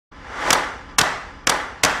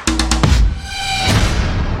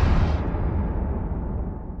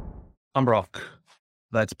I'm Brock.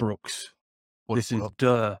 That's Brooks. This is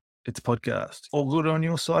Duh. It's a podcast. All good on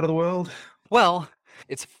your side of the world? Well,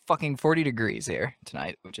 it's fucking 40 degrees here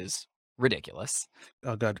tonight, which is ridiculous.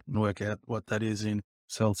 I got to work out what that is in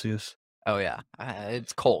Celsius. Oh, yeah.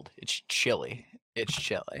 It's cold. It's chilly. It's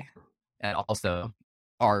chilly. And also,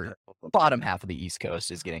 our bottom half of the East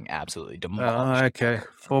Coast is getting absolutely demolished. Okay.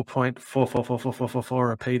 4.4444444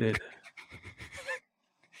 repeated.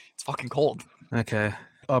 It's fucking cold. Okay.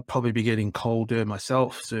 I'll probably be getting colder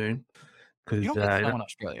myself soon. You don't get snow in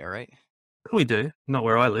Australia, right? We do. Not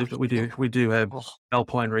where I live, but we do. We do have Ugh.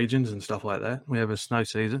 alpine regions and stuff like that. We have a snow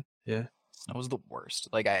season. Yeah. Snow is the worst.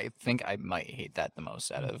 Like, I think I might hate that the most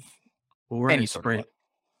out of Well, we're any in sort spring. of weather.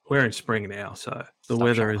 We're in spring now, so the Stop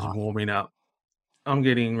weather showing is off. warming up. I'm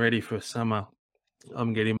getting ready for summer.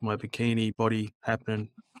 I'm getting my bikini body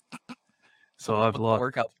happening. So I've What's the lost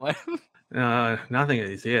workout plan? nothing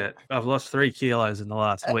is yet. I've lost 3 kilos in the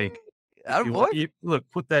last week. Look,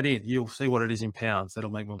 put that in. You'll see what it is in pounds. That'll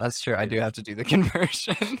make more. That's true. I do have to do the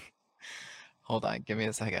conversion. Hold on. Give me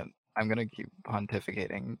a second. I'm going to keep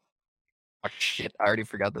pontificating. Oh, shit. I already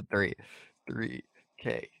forgot the 3. 3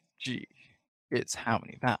 kg is how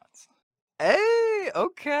many pounds? Hey,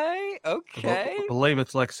 okay. I believe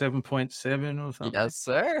it's like 7.7 or something. Yes,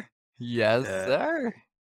 sir. Yes, sir.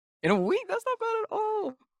 In a week, that's not bad at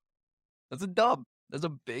all. That's a dub. That's a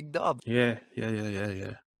big dub. Yeah.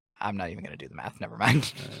 I'm not even going to do the math. Never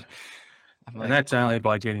mind. And that's only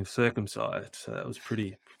by getting circumcised. So that was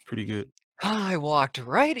pretty good. I walked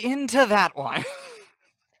right into that one.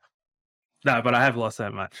 No, but I have lost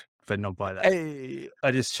that much, but not by that. Hey.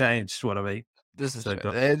 I just changed what I eat. This is So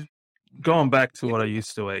good. Going back to what I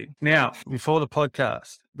used to eat. Now, before the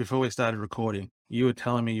podcast, before we started recording, you were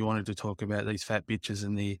telling me you wanted to talk about these fat bitches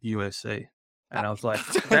in the UFC. And I was like,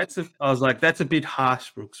 that's a bit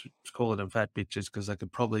harsh, Brooks, calling them fat bitches, because they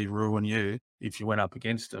could probably ruin you if you went up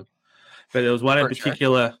against them. But there was one in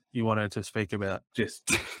particular you wanted to speak about, just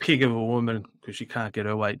pig of a woman, because she can't get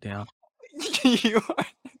her weight down. You are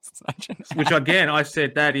such an Which again, I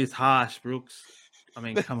said that is harsh, Brooks. I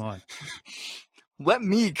mean, come on. Let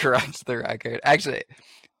me correct the record. Actually,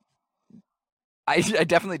 I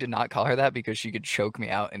definitely did not call her that because she could choke me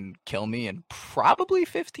out and kill me in probably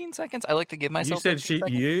 15 seconds. I like to give myself. You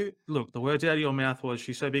said look, the words out of your mouth was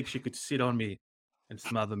she's so big she could sit on me and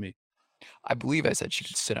smother me. I believe I said she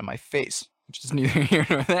could sit on my face, which is neither here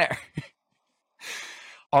nor there.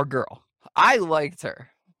 Our girl. I liked her.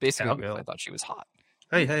 Basically, because I thought she was hot.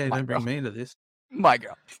 Hey, don't bring me into this. My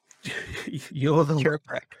girl. You're a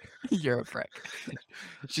prick. You're a prick.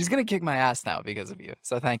 She's going to kick my ass now because of you.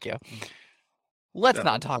 So thank you. Let's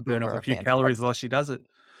not talk burn off a few calories while she does it.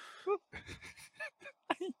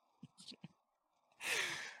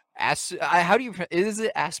 How do you? Is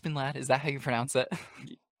it Aspen Lad? Is that how you pronounce it?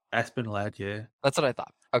 Aspen Lad, yeah. That's what I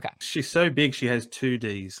thought. Okay. She's so big she has 2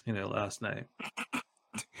 D's in her last name.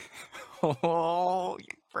 Oh, you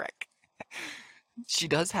prick. She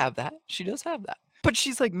does have that. But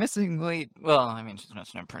she's like missing weight. Well, I mean, she's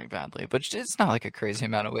missing it pretty badly, but it's not like a crazy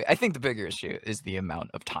amount of weight. I think the bigger issue is the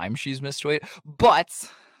amount of time she's missed weight. But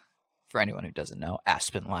for anyone who doesn't know,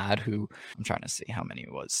 Aspen Lad, who I'm trying to see how many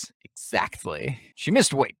it was exactly, she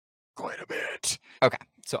missed weight quite a bit. Okay,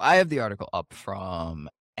 so I have the article up from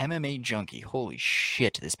MMA Junkie. Holy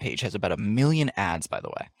shit, this page has about 1 million ads, by the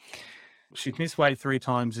way. She's missed weight 3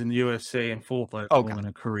 times in the UFC and 4 in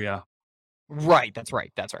her career. Right, that's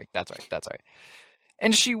right.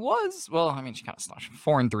 And she was, well, I mean, she kind of slashed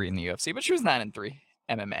 4-3 in the UFC, but she was 9-3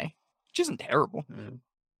 MMA, which isn't terrible. Yeah.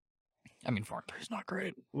 I mean, 4-3 is not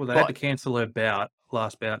great. Well, they had to cancel her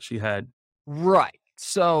last bout she had. Right.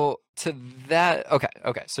 So to that,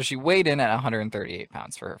 okay. So she weighed in at 138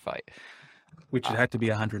 pounds for her fight. Which it had to be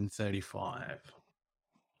 135.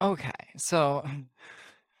 Okay, so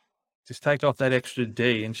just take off that extra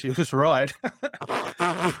D and she was right.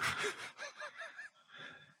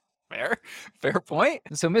 Fair point.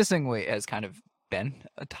 So missing weight has kind of been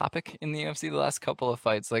a topic in the UFC the last couple of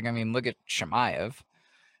fights. Like, I mean, look at Chimaev.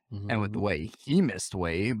 And with the way he missed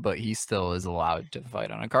weight, but he still is allowed to fight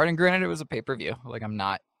on a card. And granted, it was a pay-per-view. Like, I'm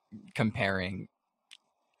not comparing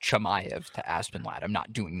Chimaev to Aspen Lad. I'm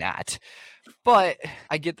not doing that. But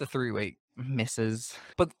I get the 3-weight misses.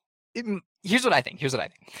 But here's what I think.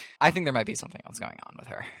 I think there might be something else going on with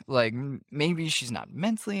her. Like, maybe she's not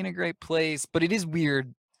mentally in a great place, but it is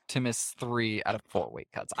weird to miss 3 out of 4 weight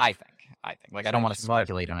cuts. I think. Like, I don't want to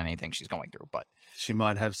speculate on anything she's going through, but she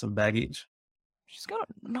might have some baggage. She's got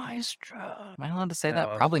a nice job. Am I allowed to say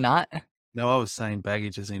that? Probably not. No, I was saying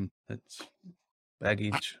baggage as in it's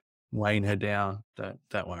baggage weighing her down.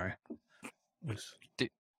 Don't worry. Dude,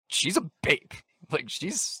 she's a babe. Like,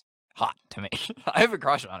 she's hot to me. I have a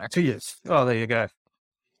crush on her. 2 years. Oh, there you go.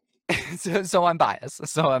 So I'm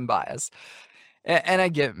biased. And I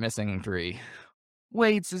get missing 3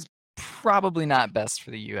 weights is probably not best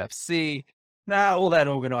for the UFC. Nah, all that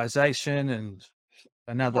organization and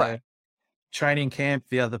another Right. training camp.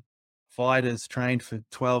 The other fighters trained for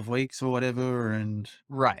 12 weeks or whatever. And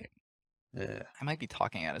Right. yeah, I might be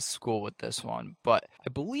talking out of school with this one, but I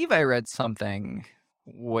believe I read something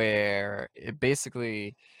where it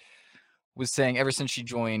basically was saying ever since she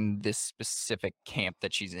joined this specific camp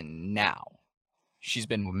that she's in now, she's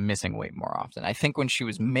been missing weight more often. I think when she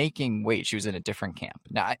was making weight, she was in a different camp.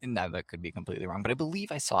 Now that could be completely wrong, but I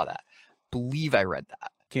believe I saw that. Believe I read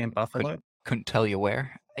that. Camp Buffalo. Couldn't tell you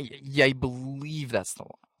where. Yeah, I believe that's the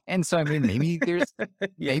one. And so I mean, maybe there's Yeah.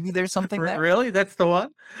 maybe there's something there. Really? That's the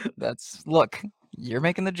one? Look, you're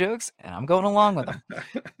making the jokes, and I'm going along with them.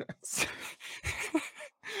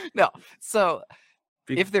 No, so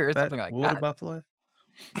Big if there is fat something like water that, buffalo.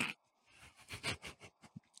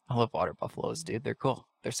 I love water buffaloes, dude. They're cool.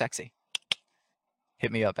 They're sexy.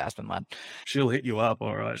 Hit me up, Aspen lad. She'll hit you up,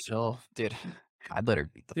 all right. Dude. I'd let her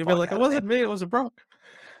beat the You'll fuck be like, out it of me. wasn't me, it was a Brock.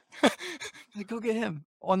 Like, go get him.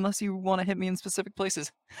 Unless you want to hit me in specific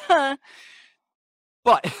places. But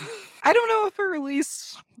I don't know if a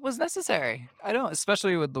release was necessary. I don't,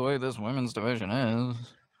 especially with the way this women's division is.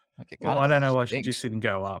 Like, Well, I don't know why she stinks. just didn't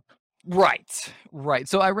go up. Right.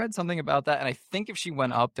 So I read something about that, and I think if she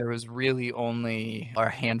went up, there was really only a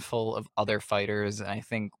handful of other fighters, and I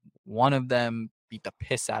think one of them beat the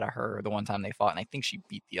piss out of her the one time they fought, and I think she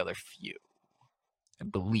beat the other few. I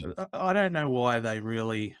believe. I don't know why they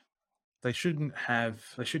should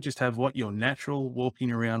just have what your natural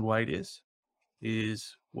walking around weight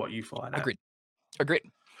is what you fight at. Agreed.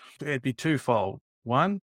 It'd be twofold.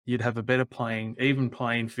 One, you'd have a better even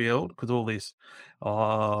playing field, because all this,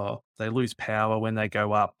 they lose power when they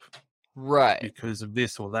go up. Right. Because of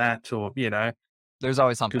this or that, or, There's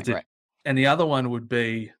always something, right? And the other one would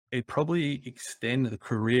be, it'd probably extend the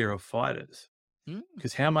career of fighters.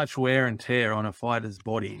 Because how much wear and tear on a fighter's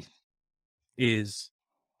body is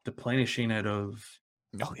deplenishing it of,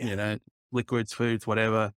 liquids, foods,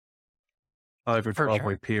 whatever, over a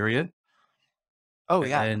 12-week period. Oh,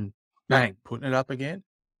 yeah. And bang, putting it up again.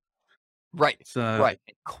 Right. So, right.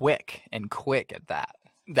 Quick at that.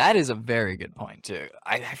 That is a very good point, too.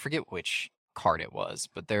 I forget which card it was,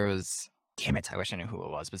 but there was, damn it, I wish I knew who it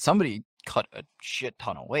was, but somebody cut a shit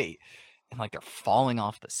ton of weight, and like they're falling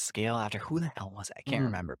off the scale after, who the hell was it? I can't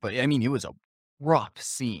remember, but I mean, it was a rough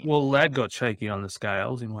scene. Well, Lad got shaky on the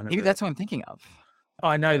scales in one of Maybe that's what I'm thinking of.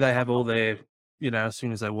 I know they have all their, as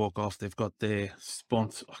soon as they walk off, they've got their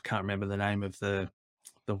sponsor. I can't remember the name of the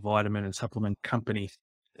vitamin and supplement company.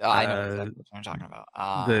 I know exactly what I'm talking about.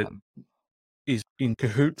 That is in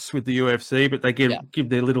cahoots with the UFC, but they give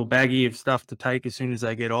their little baggie of stuff to take as soon as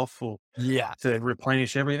they get off, or to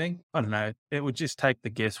replenish everything. I don't know. It would just take the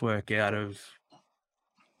guesswork out of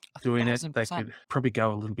doing 1,000%. It. They could probably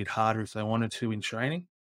go a little bit harder if they wanted to in training.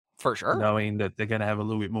 For sure. Knowing that they're going to have a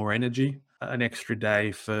little bit more energy, an extra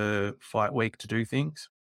day for fight week to do things.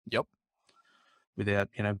 Yep. Without,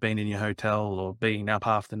 being in your hotel or being up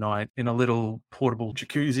half the night in a little portable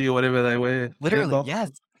jacuzzi or whatever they wear. Literally,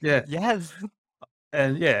 yes. Yeah. Yes.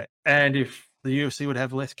 And if the UFC would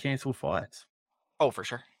have less cancelled fights. Oh, for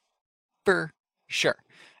sure. For sure.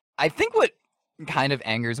 I think what kind of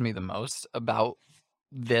angers me the most about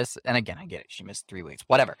this, and again, I get it, she missed 3 weeks,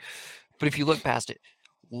 whatever. But if you look past it,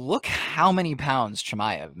 look how many pounds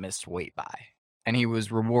Chimaev missed weight by. And he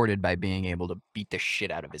was rewarded by being able to beat the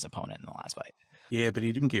shit out of his opponent in the last fight. Yeah, but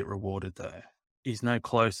he didn't get rewarded, though. He's no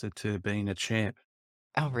closer to being a champ.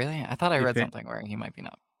 Oh, really? I thought I read something where he might be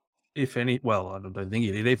not. I don't think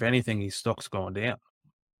he did. If anything, his stock's gone down.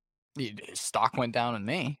 His stock went down in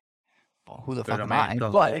me. Well, who the fuck am I?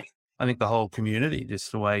 But I think the whole community,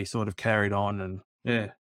 just the way he sort of carried on,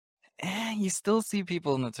 and you still see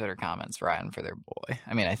people in the Twitter comments riding for their boy.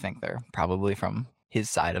 I mean, I think they're probably from his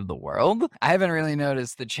side of the world. I haven't really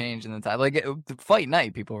noticed the change in the time. Like, the fight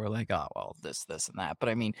night, people were like, oh, well, this, and that. But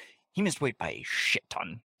I mean, he missed weight by a shit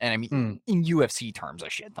ton. And I mean, in UFC terms, a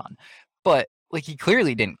shit ton. But, like, he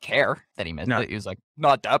clearly didn't care that he missed it. He was like,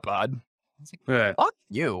 not that bad. I was like, fuck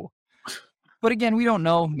you. But again, we don't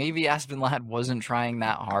know. Maybe Aspen Lad wasn't trying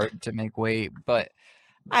that hard to make weight. But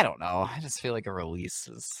I don't know. I just feel like a release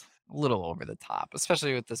is a little over the top,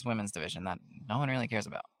 especially with this women's division that no one really cares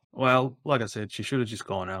about. Well, like I said, she should have just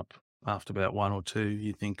gone up after about 1 or 2.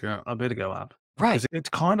 You think, I better go up. Right. It's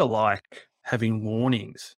kind of like having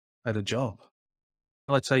warnings at a job.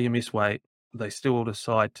 Let's say you miss weight. They still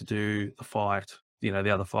decide to do the fight. The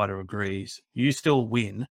other fighter agrees. You still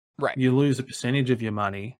win. Right. You lose a percentage of your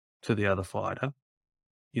money, to the other fighter,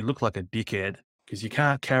 you look like a dickhead because you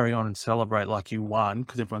can't carry on and celebrate like you won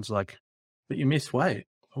because everyone's like, but you missed weight.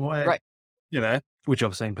 Why? Right. You know, which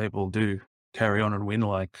I've seen people do, carry on and win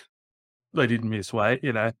like they didn't miss weight,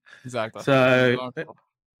 you know. Exactly. So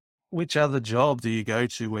which other job do you go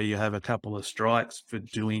to where you have a couple of strikes for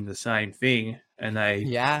doing the same thing and they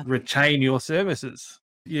Yeah, retain your services?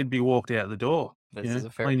 You'd be walked out the door. this is a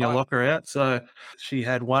fair Clean your point. locker out. So she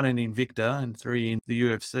had 1 in Invicta and 3 in the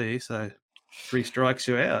UFC. So 3 strikes,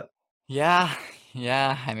 you're out. Yeah.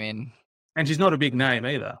 I mean, And she's not a big name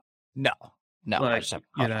either. no. I Like, just have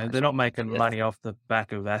you know, customers. they're not making money off the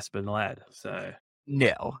back of Aspen Lad. So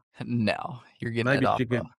No. You're getting maybe it off. she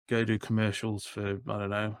could go do commercials for, I don't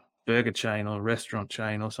know, burger chain or restaurant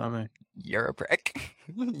chain or something. You're a prick.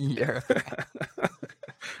 You're a prick.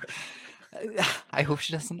 I hope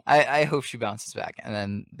she doesn't. I hope she bounces back and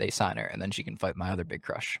then they sign her and then she can fight my other big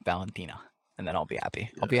crush, Valentina. And then I'll be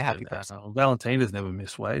happy. I'll be a happy person. Valentina's never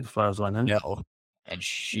missed weight, as far as I know. No. And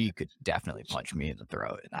she could definitely punch me in the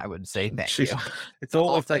throat, and I would say thank you. It's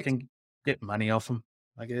all if they can get money off him,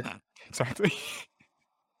 I guess. Exactly.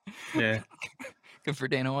 Yeah. Good for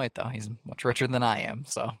Dana White, though. He's much richer than I am,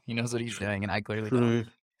 so he knows what he's doing, and I clearly don't.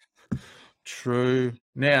 True.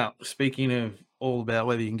 Now, speaking of all about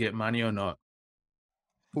whether you can get money or not,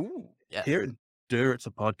 Ooh, yes. here at It's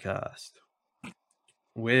a podcast.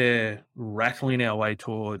 We're rattling our way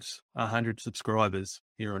towards 100 subscribers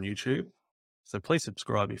here on YouTube. So please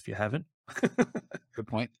subscribe if you haven't. Good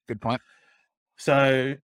point.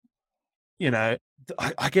 So, you know,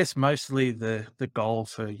 I guess mostly the goal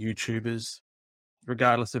for YouTubers,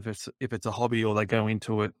 regardless if it's a hobby or they go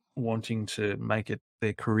into it wanting to make it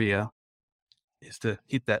their career, is to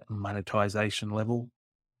hit that monetization level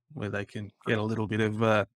where they can get a little bit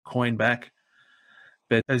of coin back.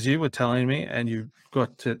 But as you were telling me, and you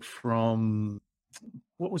got it from,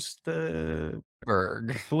 what was the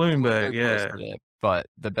Bloomberg, yeah. It, but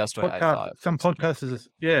the best way I thought. Some podcasters,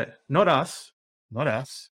 not us.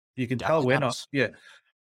 You can tell we're not,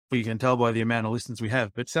 but you can tell by the amount of listeners we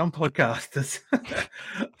have. But some podcasters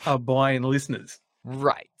are buying listeners.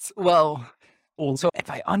 Right. Well, so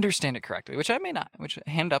if I understand it correctly, which I may not,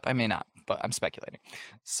 hand up, I may not, but I'm speculating.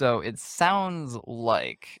 So it sounds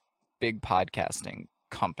like big podcasting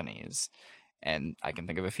companies, and I can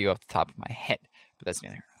think of a few off the top of my head, but that's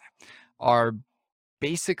neither here nor there, are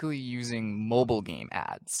basically using mobile game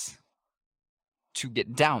ads to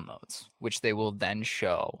get downloads, which they will then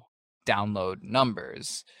show download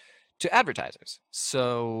numbers to advertisers.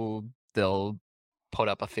 So they'll put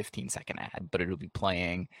up a 15-second ad, but it'll be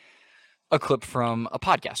playing a clip from a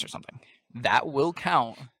podcast or something. That will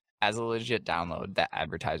count as a legit download that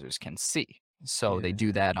advertisers can see. So they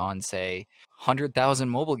do that on, say, 100,000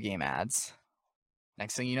 mobile game ads.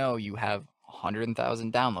 Next thing you know, you have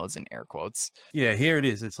 100,000 downloads in air quotes. Yeah, here it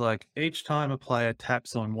is. It's like each time a player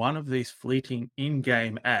taps on one of these fleeting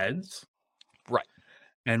in-game ads, right,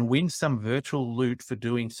 and wins some virtual loot for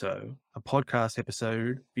doing so, a podcast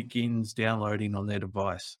episode begins downloading on their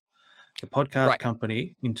device. The podcast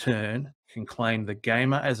company, in turn, can claim the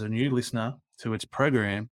gamer as a new listener to its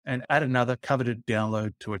program and add another coveted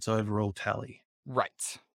download to its overall tally.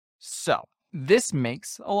 Right. So this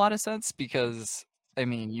makes a lot of sense because, I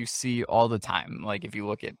mean, you see all the time, like if you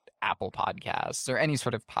look at Apple Podcasts or any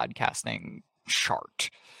sort of podcasting chart,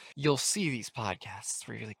 you'll see these podcasts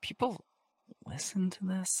where you're like, people listen to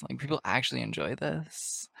this? Like, people actually enjoy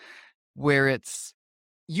this? Where it's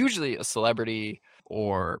usually a celebrity,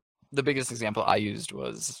 or the biggest example I used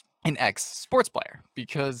was an ex-sports player,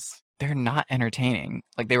 because they're not entertaining.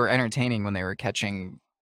 Like, they were entertaining when they were catching,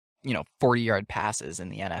 40-yard passes in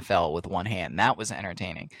the NFL with one hand. That was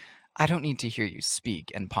entertaining. I don't need to hear you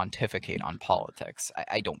speak and pontificate on politics.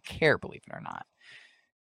 I don't care, believe it or not.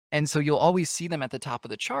 And so you'll always see them at the top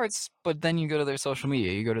of the charts, but then you go to their social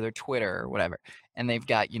media, you go to their Twitter or whatever, and they've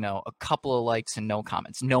got, a couple of likes and no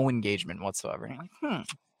comments, no engagement whatsoever. And you're like,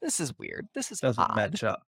 this is weird. This is Doesn't odd. match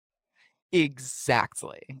up.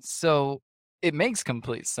 Exactly. So it makes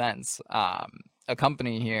complete sense. A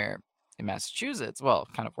company here in Massachusetts, well,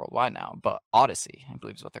 kind of worldwide now, but Odyssey, I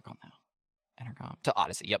believe is what they're called now. Intercom to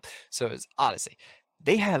Odyssey. Yep. So it's Odyssey.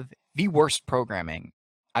 They have the worst programming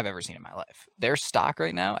I've ever seen in my life. Their stock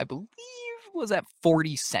right now, I believe, was at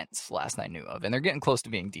 40 cents last I knew of, and they're getting close to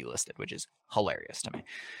being delisted, which is hilarious to me.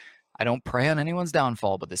 I don't prey on anyone's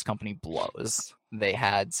downfall, but this company blows. They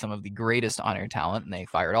had some of the greatest on-air talent, and they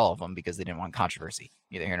fired all of them because they didn't want controversy.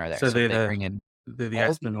 Neither here nor there. So they're the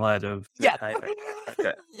Aspen Lad of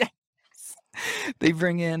okay. Yes. They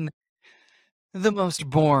bring in the most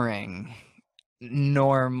boring,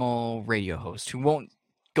 normal radio host who won't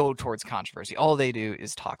go towards controversy. All they do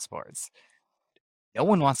is talk sports. No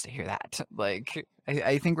one wants to hear that. Like,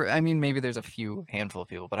 I think maybe there's a handful of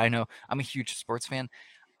people, but I know I'm a huge sports fan.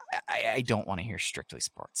 I don't want to hear strictly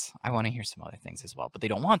sports. I want to hear some other things as well, but they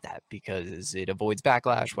don't want that because it avoids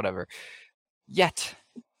backlash, whatever. Yet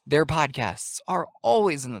their podcasts are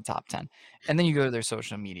always in the top 10. And then you go to their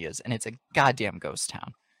social medias and it's a goddamn ghost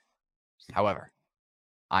town. However,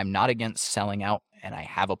 I'm not against selling out and I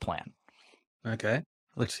have a plan. Okay.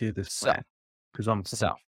 Let's hear this plan.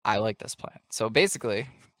 So I like this plan. So basically,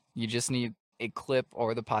 you just need a clip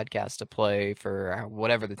or the podcast to play for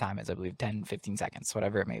whatever the time is, I believe 10, 15 seconds,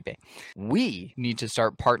 whatever it may be. We need to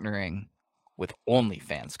start partnering with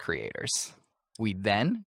OnlyFans creators. We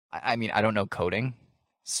then, I don't know coding,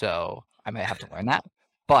 so I might have to learn that,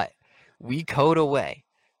 but we code a way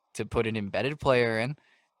to put an embedded player in,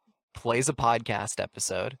 plays a podcast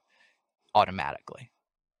episode automatically.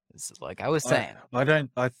 This is like I was saying. I've never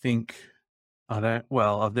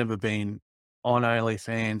been on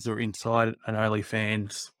OnlyFans or inside an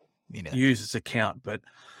OnlyFans user's account, but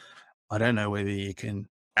I don't know whether you can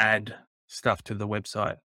add stuff to the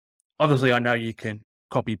website. Obviously, I know you can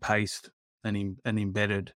copy paste an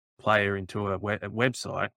embedded player into a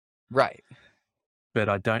website, right? But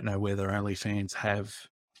I don't know whether OnlyFans have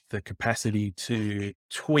the capacity to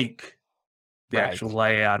tweak the actual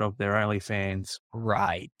layout of their OnlyFans.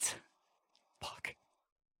 Right. Fuck.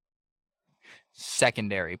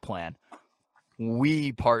 Secondary plan.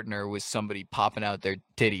 We partner with somebody popping out their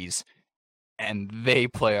titties and they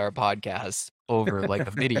play our podcast over like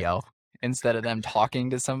a video. Instead of them talking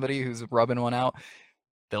to somebody who's rubbing one out,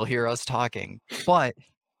 they'll hear us talking. But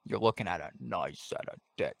you're looking at a nice set of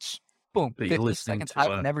tits. Boom. 50 seconds.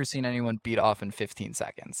 I've never seen anyone beat off in 15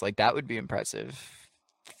 seconds. Like, that would be impressive,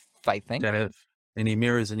 I think. Do you have any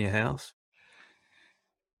mirrors in your house?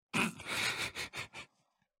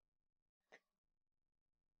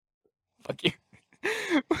 Fuck you.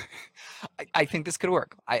 I think this could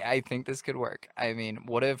work. I think this could work. I mean,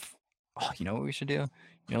 what if, you know what we should do?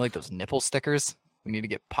 You know, like those nipple stickers? We need to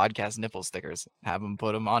get podcast nipple stickers, have them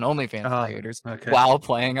put them on OnlyFans creators while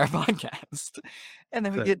playing our podcast. And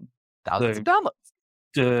then we get thousands of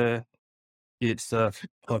downloads. It's a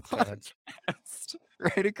podcast.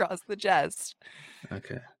 Right across the chest.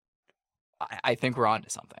 Okay. I think we're onto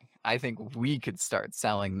something. I think we could start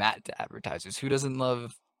selling that to advertisers. Who doesn't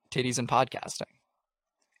love titties and podcasting?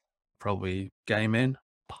 Probably gay men.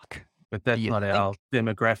 Fuck. But that's not our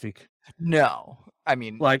demographic. No. I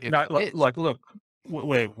mean, look,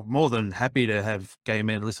 we're more than happy to have gay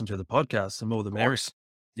men listen to the podcast. The more the merrier.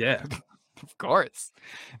 Yeah. Of course.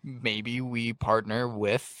 Maybe we partner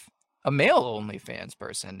with a male OnlyFans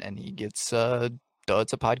person and he gets it's a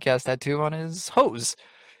podcast tattoo on his hose.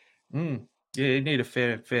 Yeah, you need a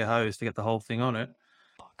fair hose to get the whole thing on it.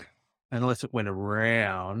 Fuck. Unless it went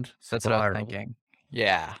around. That's what I'm thinking.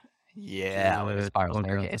 Yeah. Yeah. It's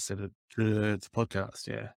a podcast,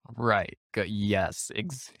 yeah. Right. Yes,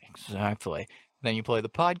 exactly. Then you play the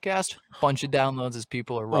podcast, bunch of downloads as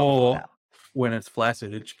people are rolling out. When it's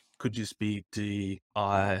flaccid, it could just be DIAP.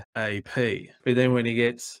 But then when he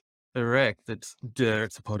gets erect, it's a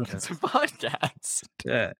podcast. It's a podcast.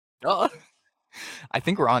 Yeah. I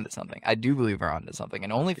think we're onto something. I do believe we're onto something.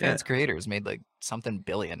 And OnlyFans creators made like something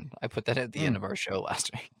billion. I put that at the end of our show last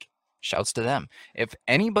week. Shouts to them. If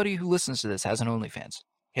anybody who listens to this has an OnlyFans,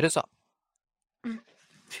 hit us up.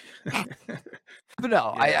 But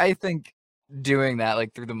no, I think doing that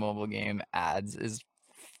like through the mobile game ads is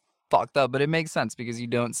fucked up, but it makes sense because you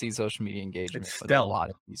don't see social media engagement with a lot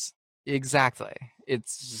of these. Exactly.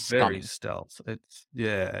 It's very stealth.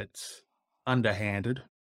 It's underhanded.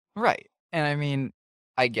 Right. And I mean,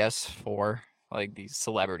 I guess for like these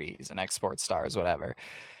celebrities and export stars, whatever,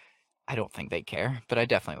 I don't think they care, but I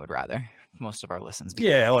definitely would rather most of our listens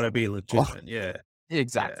be. I want to be legitimate. Yeah.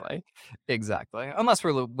 Exactly. Unless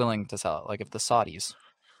we're willing to sell it. Like if the Saudis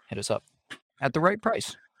hit us up at the right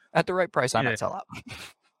price. I might sell out.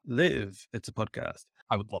 Live. It's a podcast.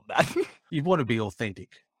 I would love that. You want to be authentic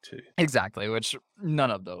too. Exactly, which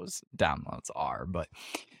none of those downloads are, but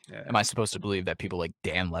am I supposed to believe that people like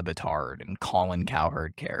Dan Lebitard and Colin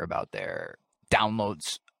Cowherd care about their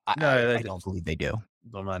downloads? No, I don't believe they do.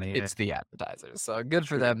 The money. It's the advertisers. So good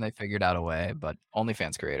for them. They figured out a way, but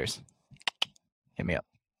OnlyFans creators, hit me up.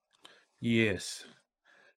 Yes.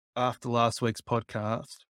 After last week's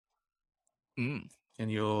podcast, and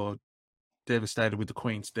you're devastated with the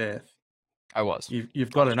Queen's death. I was.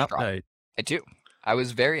 You've got an update. I do. I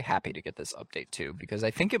was very happy to get this update too, because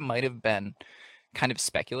I think it might have been kind of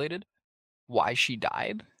speculated why she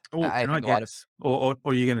died. Oh, can I guess? Or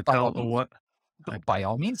are you going to tell them what? By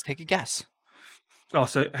all means, take a guess. Oh,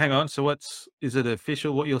 so hang on. So is it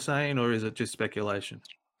official what you're saying, or is it just speculation?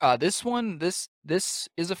 This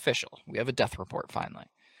is official. We have a death report finally.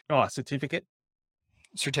 Oh, a certificate?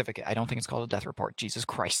 Certificate. I don't think it's called a death report. Jesus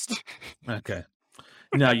Christ. Okay.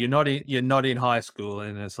 No, you're not in high school,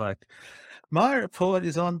 and it's like, my report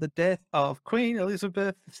is on the death of Queen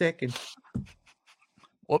Elizabeth II.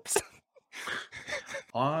 Whoops.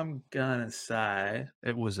 I'm gonna say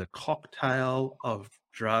it was a cocktail of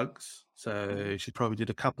drugs. So she probably did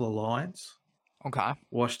a couple of lines, Okay.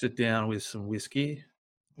 washed it down with some whiskey,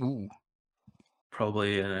 Ooh.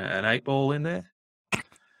 probably an 8-ball in there,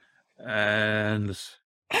 and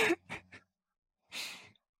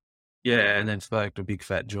yeah, and then smoked a big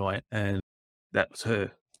fat joint, and that was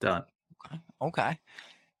her done. Okay.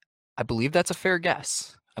 I believe that's a fair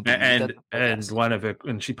guess. I believe that's a fair guess. One of her,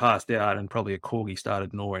 and she passed out, and probably a corgi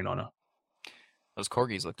started gnawing on her. Those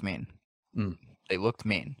corgis looked mean. Mm. They looked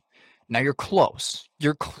mean. Now you're close.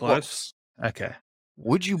 You're close. Okay.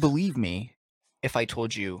 Would you believe me if I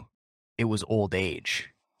told you it was old age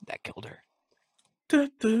that killed her? Da,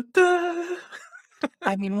 da, da.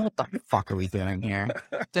 I mean, what the fuck are we doing here?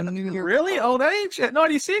 Really? Old age at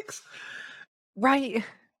 96? Right?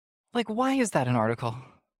 Like, why is that an article?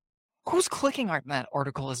 Who's clicking on that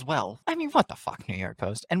article as well? I mean, what the fuck, New York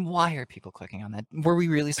Post? And why are people clicking on that? Were we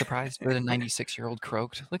really surprised that a 96-year-old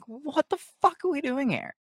croaked? Like, what the fuck are we doing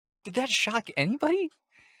here? Did that shock anybody?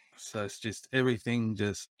 So it's just everything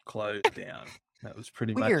just closed down. That was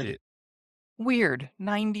pretty much it. Weird.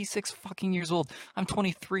 96 fucking years old. I'm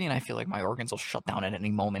 23 and I feel like my organs will shut down at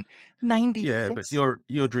any moment. 96? Yeah, but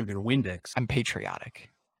you're drinking Windex. I'm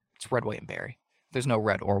patriotic. It's red, white, and berry. There's no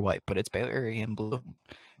red or white, but it's berry and blue.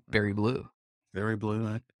 Berry blue. Very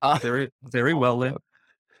blue. Very well lit.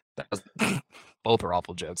 That was, both are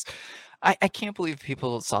awful jokes. I can't believe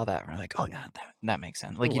people saw that and were like, oh yeah, that makes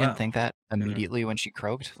sense. Like, you didn't think that immediately when she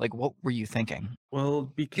croaked? Like, what were you thinking? Well,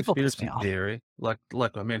 be conspiracy theory. Like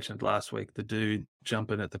I mentioned last week, the dude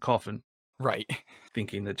jumping at the coffin. Right.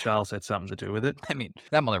 Thinking that Charles had something to do with it. I mean,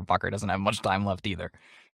 that motherfucker doesn't have much time left either.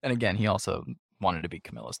 And again, he also wanted to be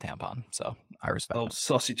Camilla's tampon, so I respect Old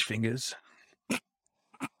sausage fingers.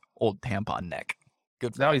 Old tampon neck.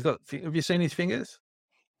 Good. Now he's got. Have you seen his fingers?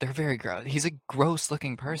 They're very gross. He's a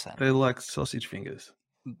gross-looking person. They're like sausage fingers.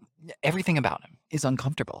 Everything about him is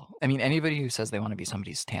uncomfortable. I mean, anybody who says they want to be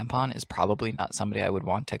somebody's tampon is probably not somebody I would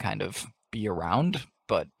want to kind of be around,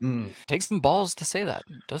 but it takes some balls to say that.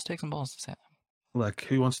 It does take some balls to say that. Like,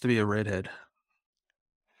 who wants to be a redhead?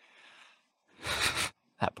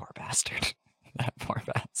 That poor bastard. That poor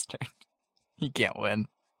bastard. He can't win.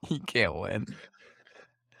 He can't win.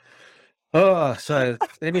 Oh, so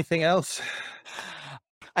anything else?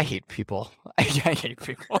 I hate people. I hate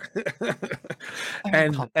people.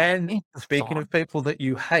 and speaking of people that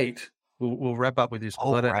you hate, we'll wrap up with this.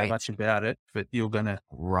 I don't know much about it, but you're gonna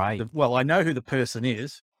well, I know who the person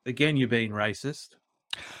is. Again, you're being racist.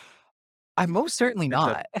 I'm most certainly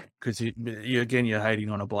not. Because you're hating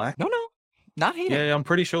on a black. No, not hating. Yeah, I'm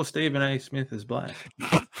pretty sure Stephen A. Smith is black.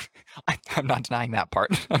 I'm not denying that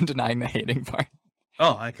part. I'm denying the hating part.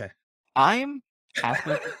 Oh, okay. I'm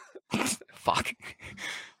Aspen. Fuck.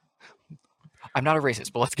 I'm not a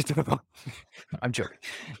racist, but let's get to the point. I'm joking.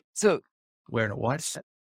 So, wearing a white set.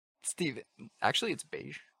 Steve, actually, it's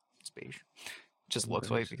beige. It's beige. Just looks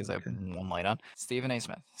white because I have one light on. Stephen A.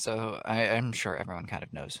 Smith. So I'm sure everyone kind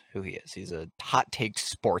of knows who he is. He's a hot take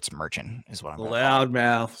sports merchant, is what I'm.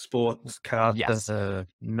 Loudmouth sportscaster. Yes.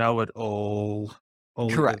 Know-it-all.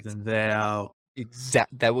 Correct. Than thou.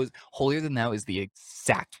 That was holier than thou is the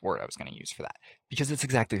exact word I was going to use for that, because it's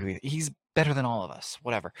exactly who he's better than all of us.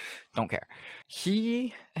 Whatever, don't care.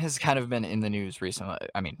 He has kind of been in the news recently.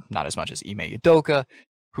 I mean, not as much as Ime Udoka,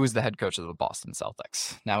 who's the head coach of the Boston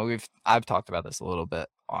Celtics. Now I've talked about this a little bit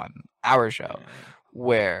on our show,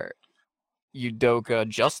 where Udoka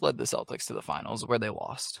just led the Celtics to the finals, where they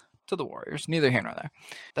lost to the Warriors. Neither here nor there.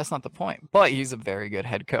 That's not the point. But he's a very good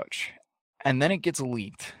head coach, and then it gets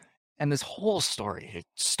leaked. And this whole story, it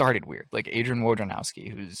started weird. Like Adrian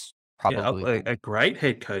Wojnarowski, who's probably a great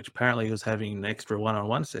head coach. Apparently, he was having an extra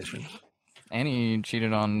one-on-one session. And he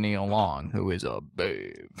cheated on Neil Long, who is a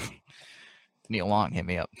babe. Neil Long hit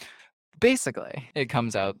me up. Basically, it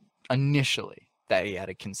comes out initially that he had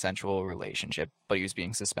a consensual relationship, but he was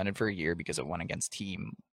being suspended for a year because it went against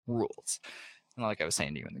team rules. And like I was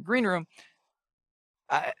saying to you in the green room,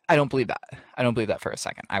 I don't believe that. I don't believe that for a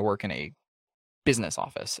second. I work in a business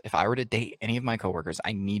office. If I were to date any of my coworkers,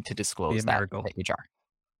 I need to disclose that to HR.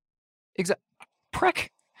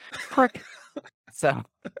 Prick. So,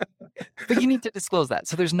 but you need to disclose that.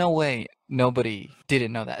 So there's no way nobody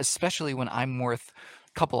didn't know that, especially when I'm worth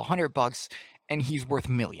a couple of $100 and he's worth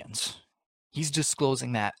millions. He's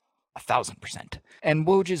disclosing that 1,000%. And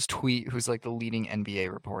Woj's tweet, who's like the leading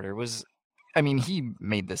NBA reporter, he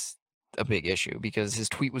made this a big issue because his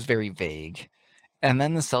tweet was very vague. And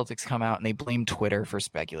then the Celtics come out and they blame Twitter for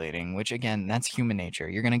speculating, which again, that's human nature.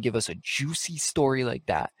 You're going to give us a juicy story like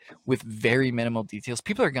that with very minimal details.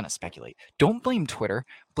 People are going to speculate. Don't blame Twitter.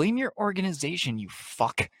 Blame your organization, you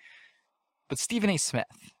fuck. But Stephen A. Smith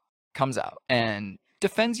comes out and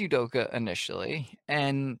defends Udoka initially.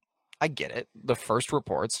 And I get it. The first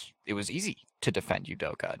reports, it was easy to defend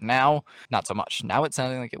Udoka. Now, not so much. Now it's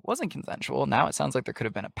sounding like it wasn't consensual. Now it sounds like there could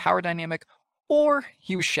have been a power dynamic or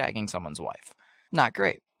he was shagging someone's wife. Not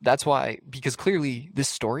great. That's why, because clearly this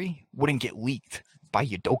story wouldn't get leaked by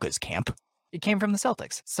Udoka's camp. It came from the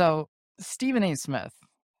Celtics. So Stephen A. Smith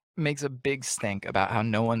makes a big stink about how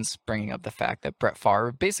no one's bringing up the fact that Brett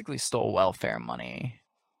Favre basically stole welfare money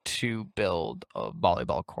to build a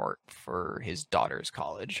volleyball court for his daughter's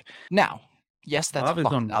college. Now, yes, that's Favre's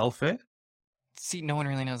on welfare? See, no one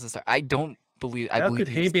really knows this. I don't believe... How could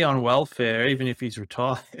he be on welfare even if he's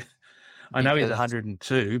retired? I know he's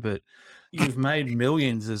 102, but... You've made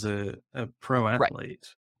millions as a pro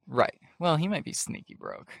athlete. Right. Well, he might be sneaky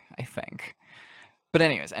broke, I think. But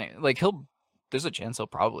anyway, like there's a chance he'll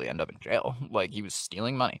probably end up in jail. Like he was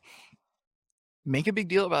stealing money. Make a big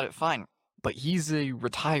deal about it, fine. But he's a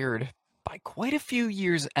retired, by quite a few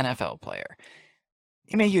years, NFL player.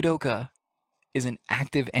 Ime Udoka is an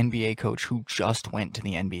active NBA coach who just went to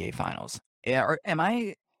the NBA Finals. Am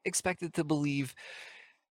I expected to believe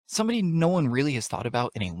somebody no one really has thought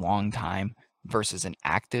about in a long time versus an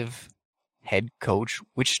active head coach?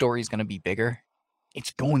 Which story is going to be bigger?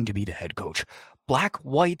 It's going to be the head coach. Black,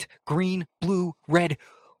 white, green, blue, red,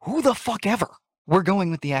 who the fuck ever. We're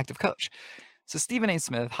going with the active coach. So Stephen A.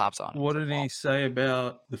 Smith hops on. What did he say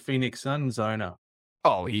about the Phoenix Suns owner?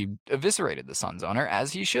 Oh, he eviscerated the Suns owner,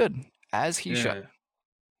 as he should. As he should.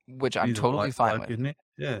 Which I'm totally fine with. Isn't it?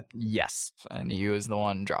 Yeah. Yes. And he was the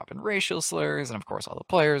one dropping racial slurs. And of course, all the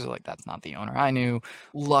players are like, that's not the owner I knew.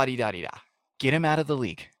 La-di-da-di-da. Get him out of the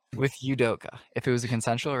league with Udoka. If it was a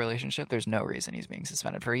consensual relationship, there's no reason he's being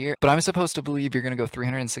suspended for a year. But I'm supposed to believe you're going to go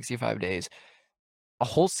 365 days, a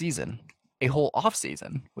whole season, a whole off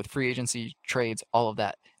season with free agency, trades, all of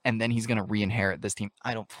that. And then he's going to re-inherit this team.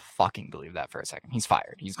 I don't fucking believe that for a second. He's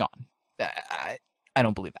fired. He's gone. I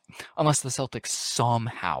don't believe that. Unless the Celtics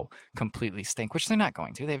somehow completely stink, which they're not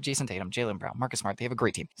going to. They have Jason Tatum, Jaylen Brown, Marcus Smart. They have a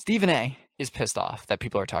great team. Stephen A. is pissed off that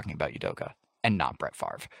people are talking about Udoka and not Brett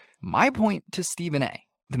Favre. My point to Stephen A.,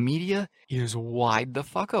 the media is wide the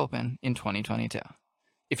fuck open in 2022.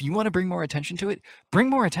 If you want to bring more attention to it, bring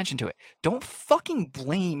more attention to it. Don't fucking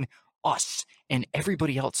blame us and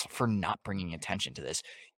everybody else for not bringing attention to this.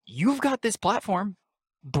 You've got this platform.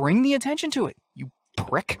 Bring the attention to it, you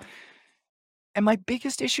prick. And my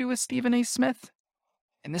biggest issue with Stephen A. Smith,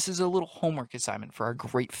 and this is a little homework assignment for our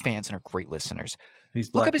great fans and our great listeners.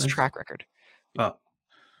 Look up his track record. Oh.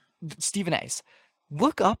 Stephen A.'s.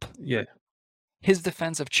 Look up his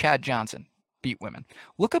defense of Chad Johnson, beat women.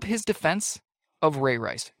 Look up his defense of Ray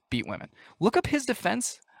Rice, beat women. Look up his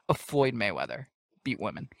defense of Floyd Mayweather, beat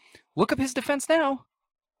women. Look up his defense now,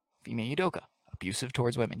 Ime Udoka, abusive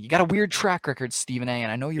towards women. You got a weird track record, Stephen A., and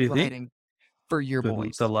I know you're writing for your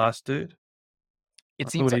boys. The last dude? It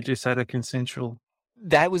seems like he just had a consensual.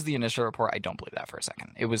 That was the initial report. I don't believe that for a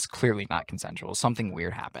second. It was clearly not consensual. Something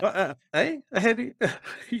weird happened. Hey,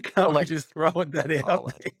 you can't be just throwing that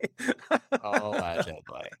out.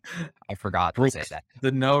 Allegedly. I forgot to say that.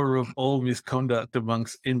 The knower of all misconduct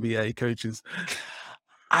amongst NBA coaches.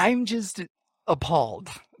 I'm just appalled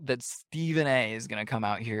that Stephen A. is going to come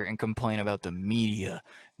out here and complain about the media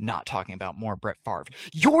not talking about more Brett Favre.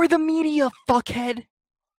 You're the media, fuckhead.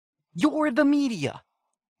 You're the media.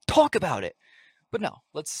 Talk about it. But no,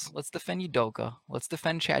 let's defend Udoka. Let's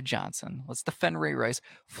defend Chad Johnson. Let's defend Ray Rice.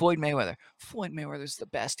 Floyd Mayweather. Floyd Mayweather's the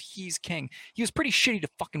best. He's king. He was pretty shitty to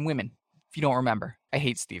fucking women, if you don't remember. I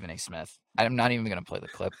hate Stephen A. Smith. I'm not even going to play the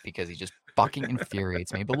clip because he just fucking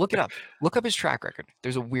infuriates me. But look it up. Look up his track record.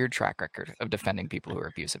 There's a weird track record of defending people who are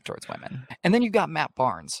abusive towards women. And then you got Matt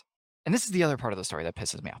Barnes. And this is the other part of the story that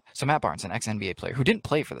pisses me off. So Matt Barnes, an ex-NBA player who didn't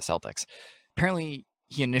play for the Celtics, apparently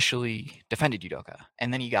he initially defended Udoka,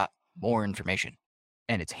 and then he got more information,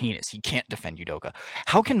 and it's heinous. He can't defend Udoka.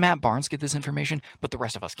 How can Matt Barnes get this information, but the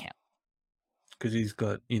rest of us can't? Because he's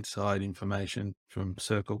got inside information from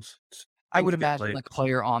circles. I would imagine like a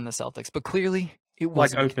player on the Celtics, but clearly it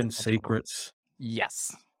wasn't. Like open secrets.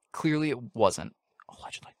 Yes. Clearly it wasn't.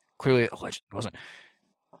 Allegedly. Clearly it wasn't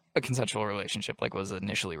a consensual relationship like was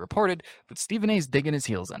initially reported, but Stephen A.'s digging his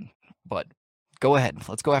heels in. But Go ahead.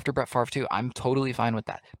 Let's go after Brett Favre too. I'm totally fine with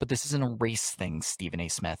that. But this isn't a race thing, Stephen A.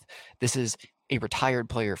 Smith. This is a retired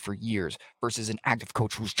player for years versus an active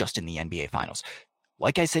coach who's just in the NBA Finals.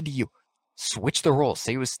 Like I said to you, switch the roles.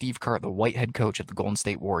 Say it was Steve Kerr, the white head coach of the Golden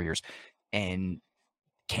State Warriors, and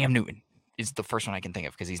Cam Newton is the first one I can think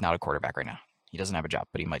of because he's not a quarterback right now. He doesn't have a job,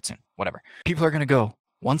 but he might soon. Whatever. People are going to go,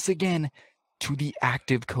 once again, to the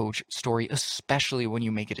active coach story, especially when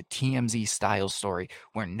you make it a TMZ style story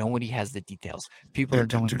where nobody has the details. People are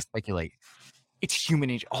going to speculate. It's human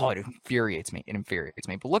nature. Oh, it infuriates me. It infuriates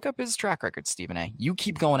me. But look up his track record, Stephen A. You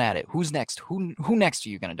keep going at it. Who's next? Who next are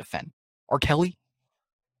you going to defend? R. Kelly?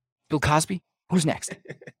 Bill Cosby? Who's next?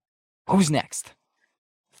 Who's next?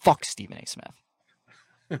 Fuck Stephen A. Smith.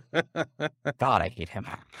 God, I hate him.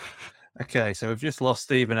 Okay, so we've just lost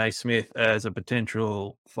Stephen A. Smith as a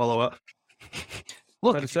potential follower.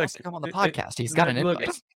 Look, if he wants to come on the podcast, he's got an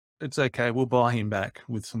invite. It's okay. We'll buy him back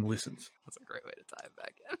with some listens. That's a great way to tie him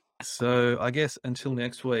back in. So I guess until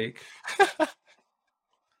next week,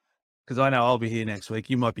 because I know I'll be here next week.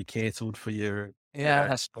 You might be cancelled for your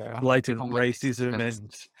that's true. blatant racism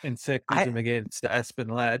and sexism against the Aspen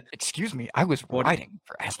lad. Excuse me, I was writing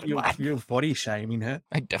for Aspen lad. You're body shaming her.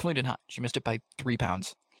 I definitely did not. She missed it by 3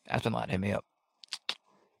 pounds. Aspen lad, hit me up.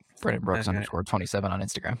 Brendan Brooks _27 on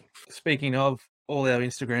Instagram. Speaking of, all our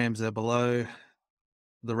Instagrams are below.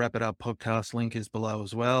 The Wrap It Up podcast link is below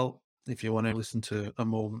as well. If you want to listen to a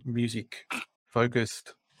more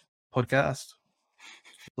music-focused podcast,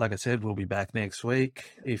 like I said, we'll be back next week.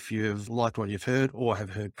 If you've liked what you've heard or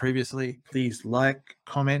have heard previously, please like,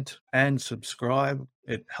 comment, and subscribe.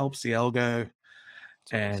 It helps the algo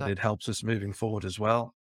and it helps us moving forward as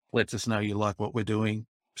well. Lets us know you like what we're doing.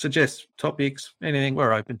 Suggest topics, anything,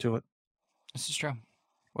 we're open to it. This is true.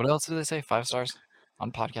 What else did they say? 5 stars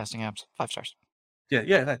on podcasting apps. 5 stars.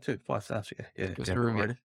 Yeah, that too. 5 stars. Yeah. Give us a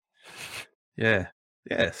review. Yeah.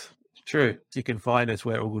 Yes. True. You can find us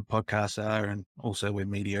where all good podcasts are and also where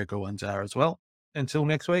mediocre ones are as well. Until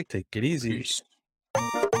next week, take it easy. Peace.